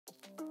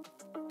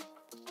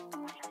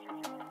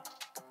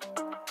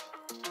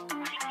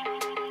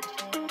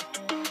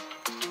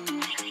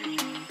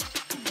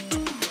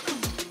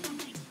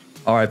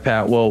All right,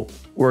 Pat. Well,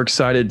 we're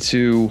excited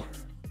to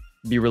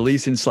be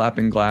releasing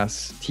Slappin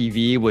Glass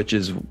TV, which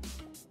is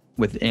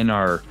within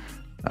our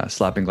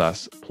Slappin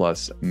Glass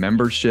Plus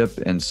membership.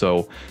 And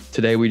so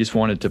today we just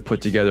wanted to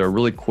put together a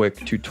really quick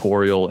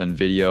tutorial and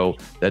video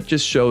that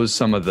just shows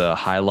some of the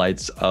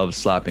highlights of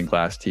Slappin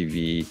Glass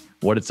TV,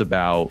 what it's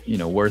about,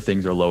 where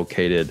things are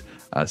located,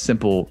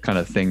 simple kind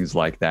of things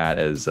like that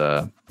as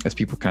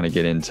people kind of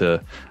get into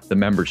the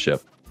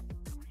membership.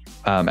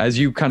 As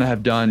you kind of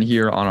have done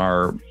here on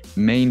our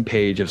main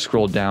page, have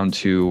scrolled down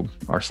to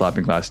our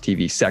Slappin Glass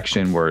TV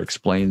section where it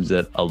explains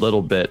it a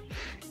little bit.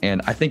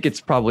 And I think it's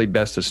probably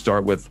best to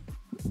start with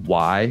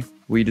why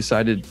we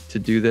decided to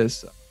do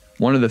this.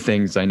 One of the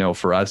things I know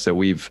for us that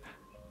we've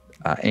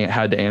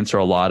had to answer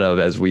a lot of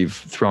as we've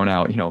thrown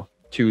out,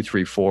 2,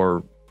 3,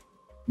 4,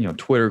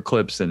 Twitter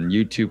clips and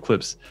YouTube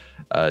clips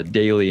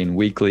daily and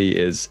weekly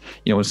is,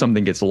 when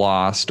something gets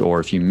lost or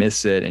if you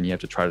miss it and you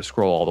have to try to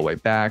scroll all the way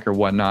back or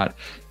whatnot.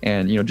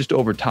 And, just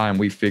over time,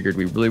 we figured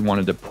we really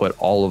wanted to put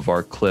all of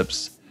our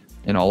clips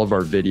and all of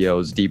our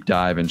videos, deep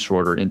dive and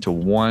shorter, into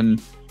one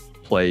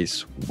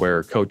place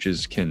where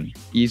coaches can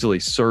easily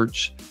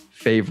search,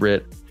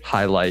 favorite,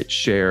 highlight,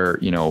 share,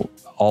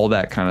 all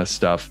that kind of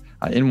stuff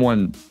in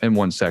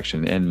one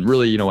section, and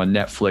really, a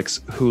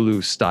Netflix,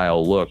 Hulu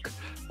style look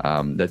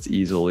that's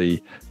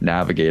easily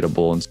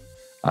navigatable.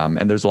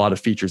 And there's a lot of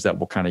features that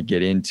we'll kind of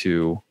get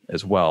into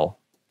as well.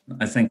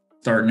 I think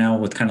start now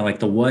with kind of like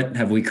the what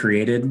have we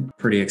created.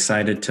 Pretty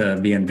excited to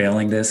be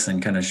unveiling this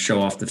and kind of show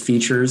off the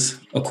features.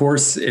 Of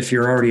course, if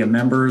you're already a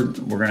member,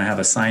 we're going to have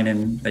a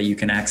sign-in that you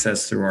can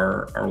access through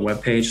our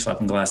webpage,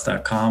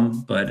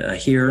 slappinglass.com. But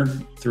here,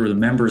 through the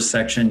members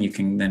section, you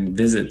can then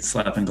visit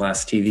Slappin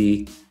Glass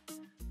TV,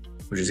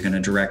 which is going to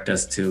direct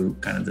us to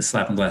kind of the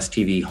Slappin Glass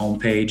TV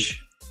homepage.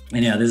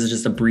 And yeah, this is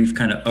just a brief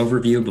kind of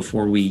overview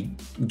before we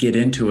get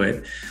into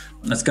it.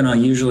 That's going to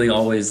usually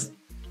always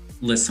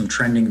list some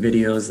trending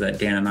videos that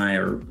Dan and I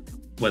are,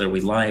 whether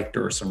we liked,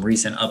 or some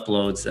recent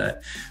uploads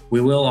that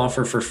we will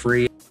offer for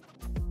free.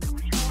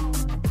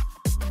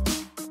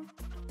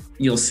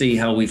 You'll see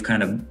how we've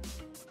kind of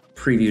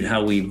previewed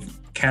how we've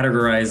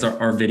categorized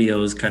our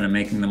videos, kind of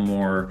making them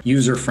more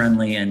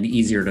user-friendly and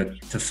easier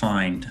to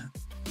find.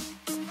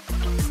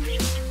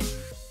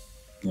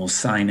 We'll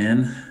sign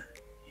in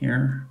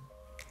here.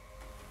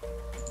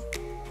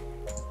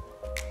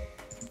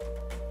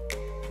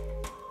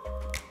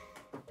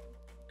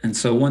 And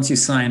so once you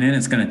sign in,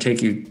 it's going to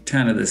take you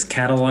kind of this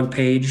catalog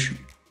page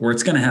where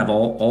it's going to have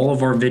all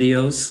of our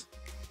videos.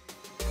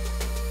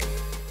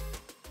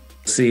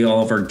 See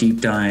all of our deep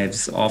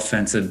dives,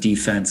 offensive,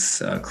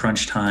 defense,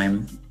 crunch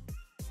time.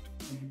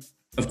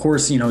 Of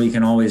course, you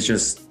can always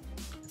just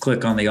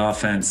click on the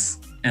offense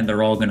and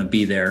they're all going to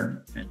be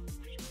there and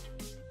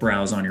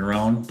browse on your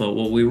own. But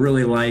what we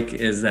really like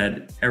is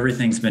that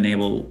everything's been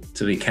able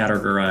to be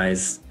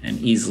categorized and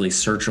easily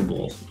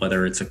searchable,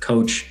 whether it's a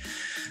coach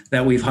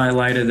that we've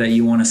highlighted that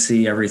you want to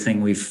see everything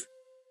we've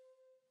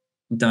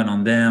done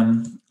on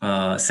them.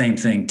 Same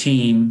thing,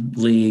 team,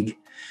 league.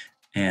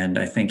 And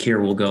I think here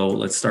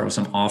let's start with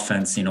some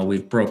offense.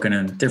 We've broken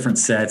in different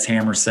sets,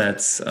 hammer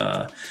sets,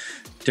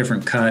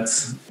 different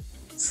cuts,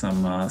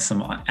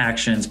 some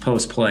actions,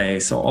 post play.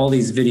 So all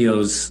these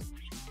videos,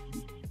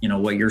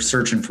 what you're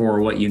searching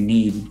for, what you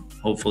need,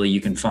 hopefully you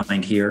can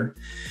find here.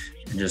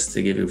 And just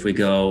to give you, if we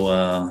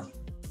go,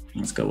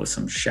 let's go with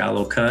some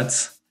shallow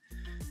cuts.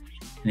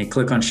 And you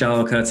click on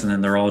shallow cuts and then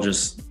they're all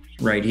just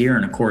right here.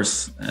 And of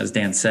course, as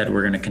Dan said,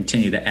 we're going to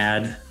continue to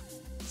add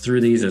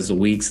through these as the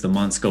weeks, the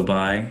months go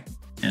by.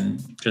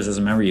 And just as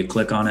a member, you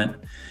click on it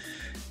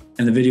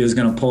and the video is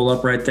going to pull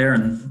up right there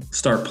and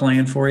start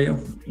playing for you.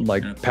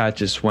 Like Pat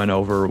just went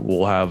over,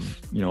 we'll have,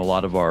 a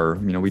lot of our,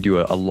 we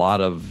do a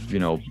lot of,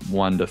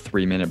 1 to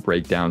 3 minute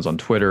breakdowns on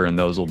Twitter, and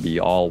those will be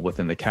all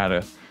within the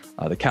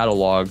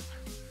catalog.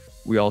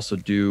 We also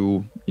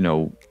do,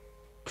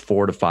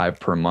 4 to 5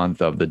 per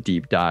month of the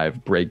deep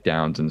dive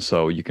breakdowns. And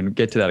so you can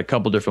get to that a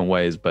couple different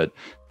ways, but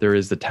there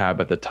is the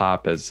tab at the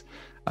top, as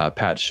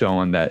Pat's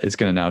showing, that is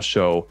going to now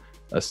show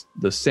us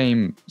the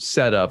same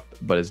setup,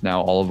 but is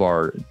now all of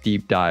our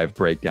deep dive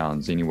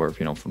breakdowns, anywhere,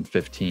 from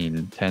 10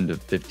 to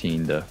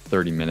 15 to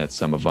 30 minutes,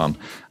 some of them,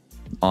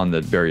 on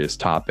the various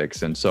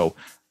topics. And so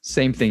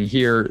same thing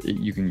here,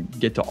 you can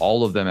get to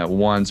all of them at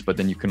once, but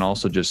then you can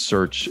also just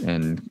search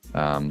and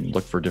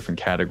look for different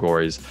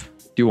categories.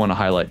 Do want to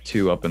highlight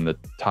too, up in the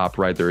top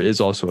right, there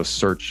is also a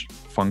search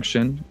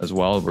function as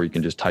well, where you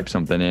can just type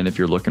something in if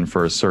you're looking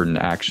for a certain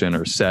action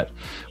or set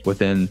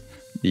within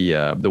the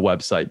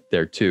website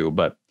there too.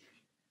 But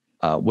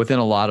within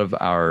a lot of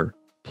our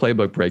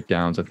playbook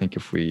breakdowns, I think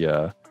if we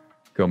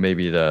go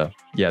maybe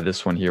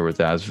this one here with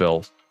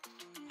Asville,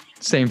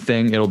 same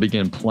thing, it'll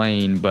begin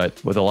playing.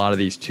 But with a lot of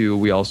these too,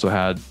 we also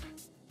had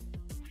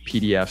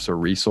PDFs or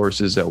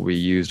resources that we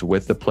used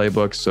with the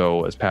playbook.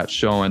 So as Pat's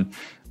showing,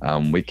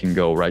 we can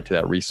go right to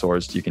that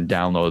resource. You can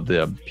download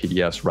the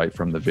PDFs right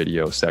from the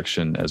video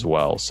section as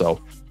well.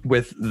 So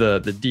with the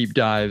deep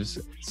dives,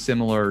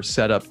 similar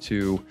setup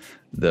to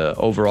the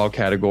overall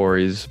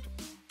categories,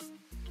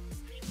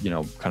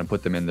 kind of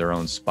put them in their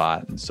own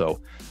spot. And so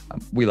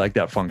we like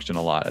that function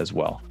a lot as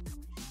well.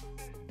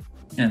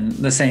 And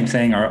the same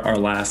thing, our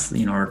last,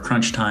 our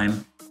crunch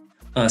time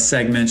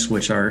segments,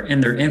 which are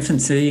in their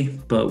infancy,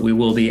 but we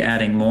will be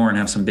adding more and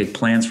have some big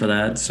plans for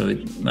that. So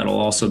that'll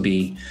also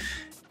be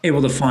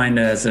able to find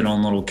as an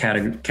own little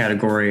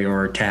category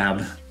or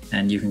tab,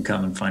 and you can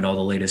come and find all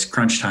the latest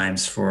crunch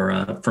times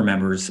for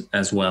members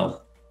as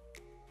well.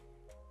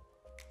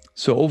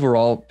 So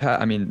overall,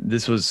 Pat, I mean,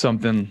 this was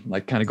something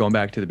like kind of going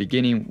back to the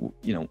beginning,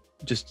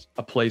 just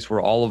a place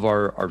where all of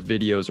our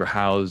videos are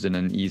housed in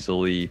an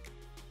easily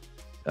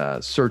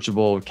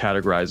searchable,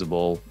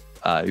 categorizable.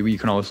 You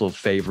can also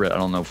favorite. I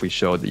don't know if we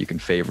showed that you can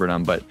favorite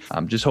them, but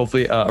just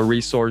hopefully a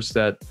resource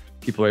that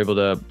people are able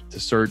to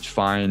search,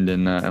 find,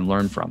 and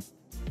learn from.